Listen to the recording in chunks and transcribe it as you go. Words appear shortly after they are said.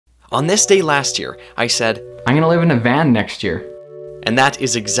On this day last year, I said, I'm gonna live in a van next year. And that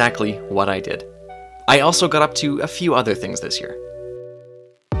is exactly what I did. I also got up to a few other things this year.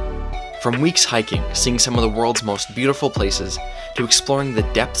 From weeks hiking, seeing some of the world's most beautiful places, to exploring the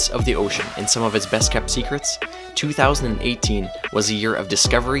depths of the ocean and some of its best kept secrets, 2018 was a year of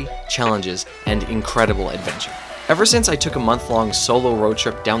discovery, challenges, and incredible adventure. Ever since I took a month-long solo road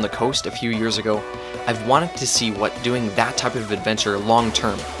trip down the coast a few years ago, I've wanted to see what doing that type of adventure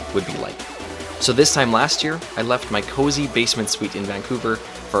long-term would be like. So this time last year, I left my cozy basement suite in Vancouver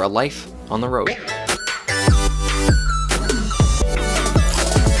for a life on the road.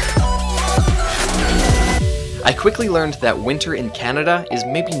 I quickly learned that winter in Canada is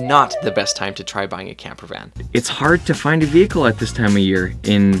maybe not the best time to try buying a camper van. It's hard to find a vehicle at this time of year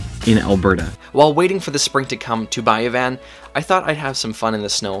in Alberta. While Waiting for the spring to come to buy a van, I thought I'd have some fun in the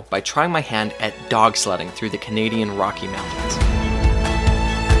snow by trying my hand at dog sledding through the Canadian Rocky Mountains.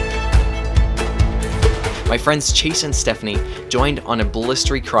 My friends Chase and Stephanie joined on a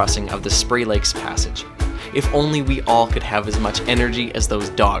blistery crossing of the Spray Lakes Passage. If only we all could have as much energy as those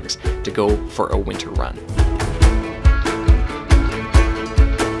dogs to go for a winter run.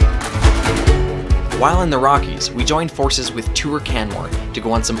 While in the Rockies, we joined forces with Tour Canmore to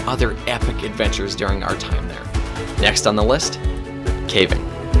go on some other epic adventures during our time there. Next on the list, caving.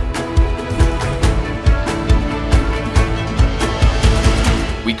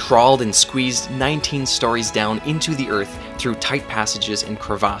 We crawled and squeezed 19 stories down into the earth through tight passages and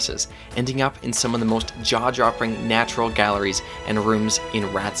crevasses, ending up in some of the most jaw-dropping natural galleries and rooms in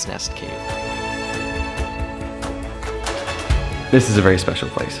Rat's Nest Cave. This is a very special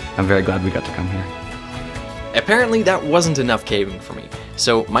place. I'm very glad we got to come here. Apparently that wasn't enough caving for me,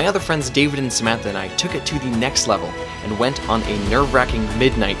 so my other friends David and Samantha and I took it to the next level and went on a nerve-wracking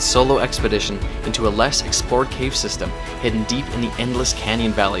midnight solo expedition into a less explored cave system hidden deep in the endless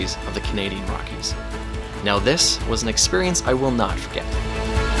canyon valleys of the Canadian Rockies. Now this was an experience I will not forget.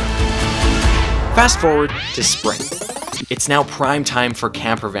 Fast forward to spring. It's now prime time for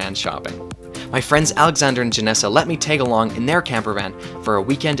camper van shopping. My friends Alexander and Janessa let me tag along in their camper van for a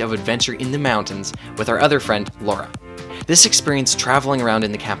weekend of adventure in the mountains with our other friend, Laura. This experience traveling around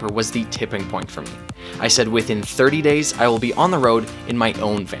in the camper was the tipping point for me. I said within 30 days I will be on the road in my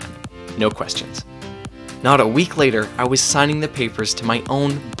own van. No questions. Not a week later, I was signing the papers to my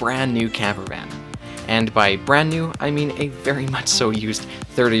own brand new camper van. And by brand new, I mean a very much so used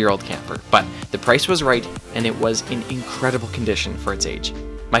 30-year-old camper, but the price was right and it was in incredible condition for its age.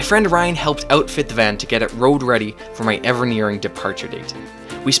 My friend Ryan helped outfit the van to get it road ready for my ever-nearing departure date.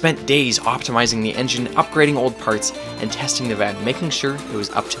 We spent days optimizing the engine, upgrading old parts, and testing the van, making sure it was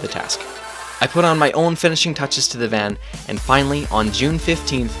up to the task. I put on my own finishing touches to the van, and finally, on June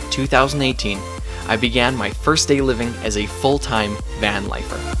 15th, 2018, I began my first day living as a full-time van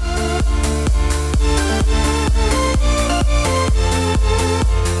lifer.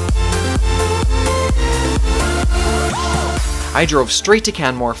 I drove straight to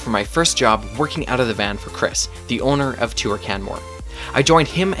Canmore for my first job working out of the van for Chris, the owner of Tour Canmore. I joined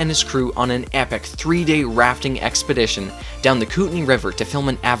him and his crew on an epic 3-day rafting expedition down the Kootenay River to film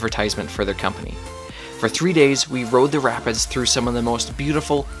an advertisement for their company. For 3 days, we rode the rapids through some of the most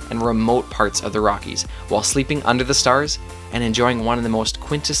beautiful and remote parts of the Rockies while sleeping under the stars and enjoying one of the most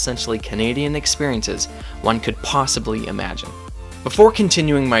quintessentially Canadian experiences one could possibly imagine. Before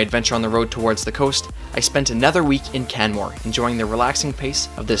continuing my adventure on the road towards the coast, I spent another week in Canmore, enjoying the relaxing pace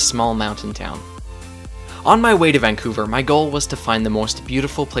of this small mountain town. On my way to Vancouver, my goal was to find the most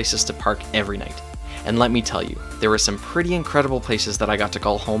beautiful places to park every night. And let me tell you, there were some pretty incredible places that I got to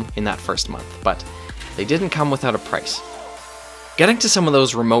call home in that first month, but they didn't come without a price. Getting to some of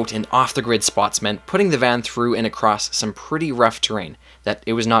those remote and off-the-grid spots meant putting the van through and across some pretty rough terrain that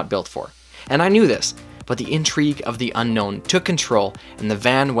it was not built for. And I knew this, but the intrigue of the unknown took control and the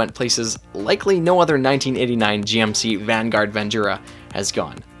van went places likely no other 1989 GMC Vanguard Vandura has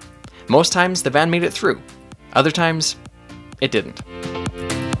gone. Most times the van made it through, other times it didn't.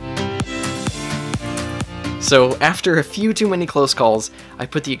 So after a few too many close calls, I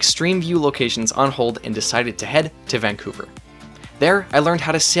put the extreme view locations on hold and decided to head to Vancouver. There, I learned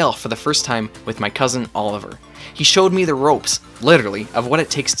how to sail for the first time with my cousin Oliver. He showed me the ropes, literally, of what it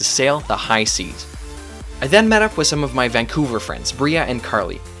takes to sail the high seas. I then met up with some of my Vancouver friends, Bria and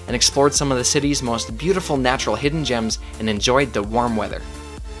Carly, and explored some of the city's most beautiful natural hidden gems and enjoyed the warm weather.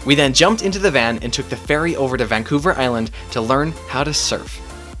 We then jumped into the van and took the ferry over to Vancouver Island to learn how to surf.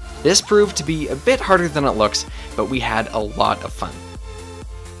 This proved to be a bit harder than it looks, but we had a lot of fun.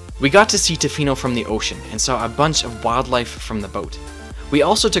 We got to see Tofino from the ocean and saw a bunch of wildlife from the boat. We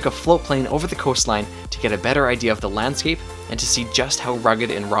also took a float plane over the coastline to get a better idea of the landscape and to see just how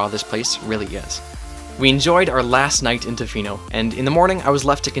rugged and raw this place really is. We enjoyed our last night in Tofino, and in the morning I was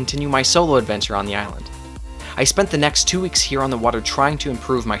left to continue my solo adventure on the island. I spent the next 2 weeks here on the water trying to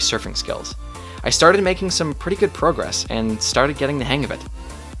improve my surfing skills. I started making some pretty good progress and started getting the hang of it.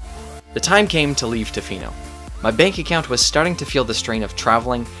 The time came to leave Tofino. My bank account was starting to feel the strain of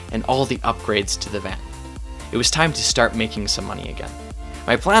traveling and all the upgrades to the van. It was time to start making some money again.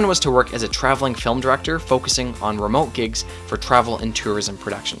 My plan was to work as a traveling film director focusing on remote gigs for travel and tourism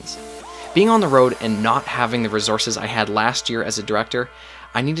productions. Being on the road and not having the resources I had last year as a director,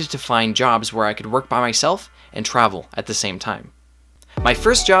 I needed to find jobs where I could work by myself and travel at the same time. My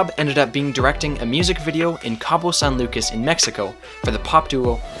first job ended up being directing a music video in Cabo San Lucas in Mexico for the pop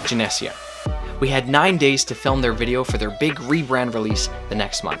duo Genesia. We had 9 days to film their video for their big rebrand release the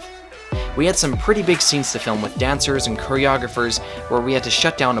next month. We had some pretty big scenes to film with dancers and choreographers where we had to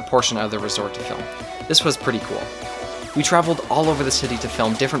shut down a portion of the resort to film. This was pretty cool. We traveled all over the city to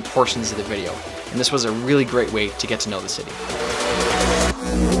film different portions of the video, and this was a really great way to get to know the city.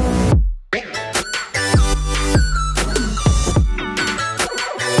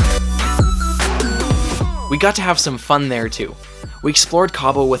 We got to have some fun there too. We explored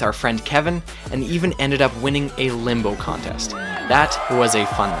Cabo with our friend Kevin and even ended up winning a limbo contest. That was a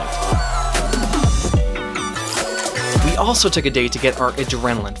fun night. We also took a day to get our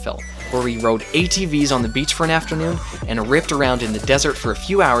adrenaline fill, where we rode ATVs on the beach for an afternoon and ripped around in the desert for a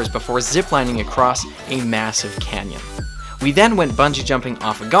few hours before ziplining across a massive canyon. We then went bungee jumping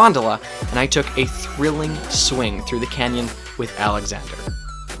off a gondola, and I took a thrilling swing through the canyon with Alexander.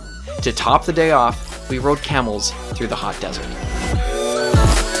 To top the day off, we rode camels through the hot desert.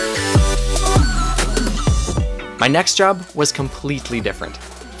 My next job was completely different,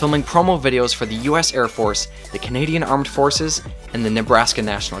 filming promo videos for the US Air Force, the Canadian Armed Forces, and the Nebraska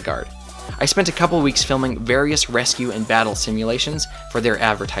National Guard. I spent a couple weeks filming various rescue and battle simulations for their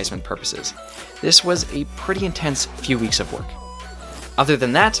advertisement purposes. This was a pretty intense few weeks of work. Other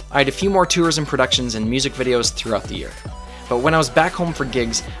than that, I had a few more tourism productions and music videos throughout the year. But when I was back home for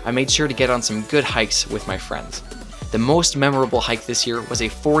gigs, I made sure to get on some good hikes with my friends. The most memorable hike this year was a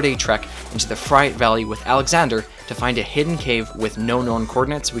 4-day trek into the Friat Valley with Alexander to find a hidden cave with no known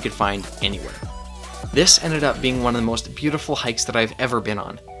coordinates we could find anywhere. This ended up being one of the most beautiful hikes that I've ever been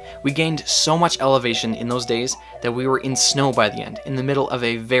on. We gained so much elevation in those days that we were in snow by the end, in the middle of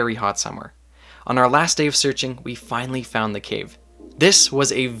a very hot summer. On our last day of searching, we finally found the cave. This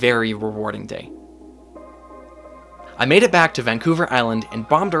was a very rewarding day. I made it back to Vancouver Island and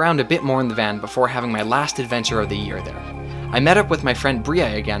bombed around a bit more in the van before having my last adventure of the year there. I met up with my friend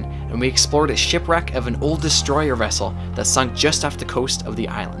Bria again, and we explored a shipwreck of an old destroyer vessel that sunk just off the coast of the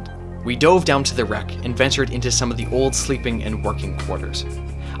island. We dove down to the wreck and ventured into some of the old sleeping and working quarters.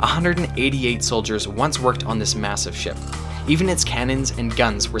 188 soldiers once worked on this massive ship. Even its cannons and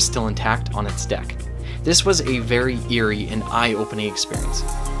guns were still intact on its deck. This was a very eerie and eye-opening experience.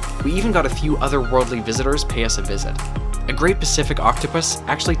 We even got a few otherworldly visitors pay us a visit. A great Pacific octopus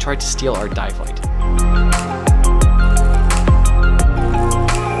actually tried to steal our dive light.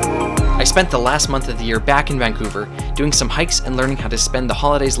 I spent the last month of the year back in Vancouver doing some hikes and learning how to spend the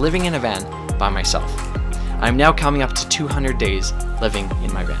holidays living in a van by myself. I am now coming up to 200 days living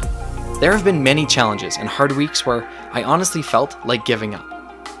in my van. There have been many challenges and hard weeks where I honestly felt like giving up.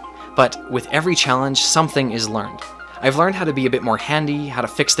 But with every challenge, something is learned. I've learned how to be a bit more handy, how to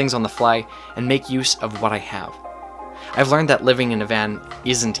fix things on the fly, and make use of what I have. I've learned that living in a van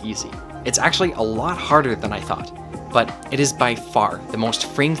isn't easy. It's actually a lot harder than I thought, but it is by far the most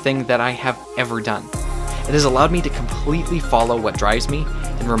freeing thing that I have ever done. It has allowed me to completely follow what drives me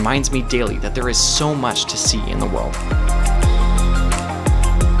and reminds me daily that there is so much to see in the world.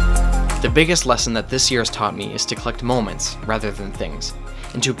 The biggest lesson that this year has taught me is to collect moments rather than things,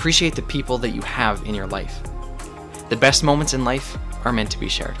 and to appreciate the people that you have in your life. The best moments in life are meant to be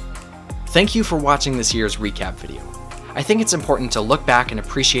shared. Thank you for watching this year's recap video. I think it's important to look back and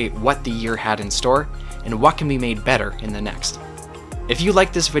appreciate what the year had in store and what can be made better in the next. If you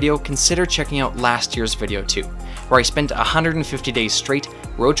liked this video, consider checking out last year's video too, where I spent 150 days straight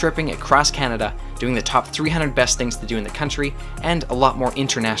road tripping across Canada, doing the top 300 best things to do in the country, and a lot more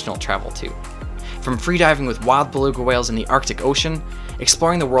international travel too. From freediving with wild beluga whales in the Arctic Ocean,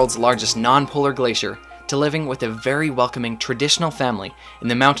 exploring the world's largest non-polar glacier, to living with a very welcoming traditional family in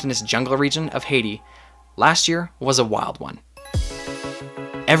the mountainous jungle region of Haiti, last year was a wild one.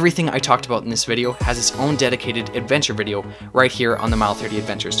 Everything I talked about in this video has its own dedicated adventure video right here on the Mile 30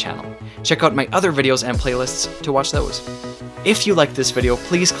 Adventures channel. Check out my other videos and playlists to watch those. If you liked this video,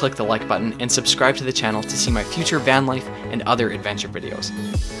 please click the like button and subscribe to the channel to see my future van life and other adventure videos.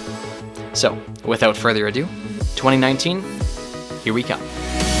 So, without further ado, 2019, Here we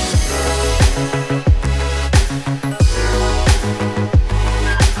come.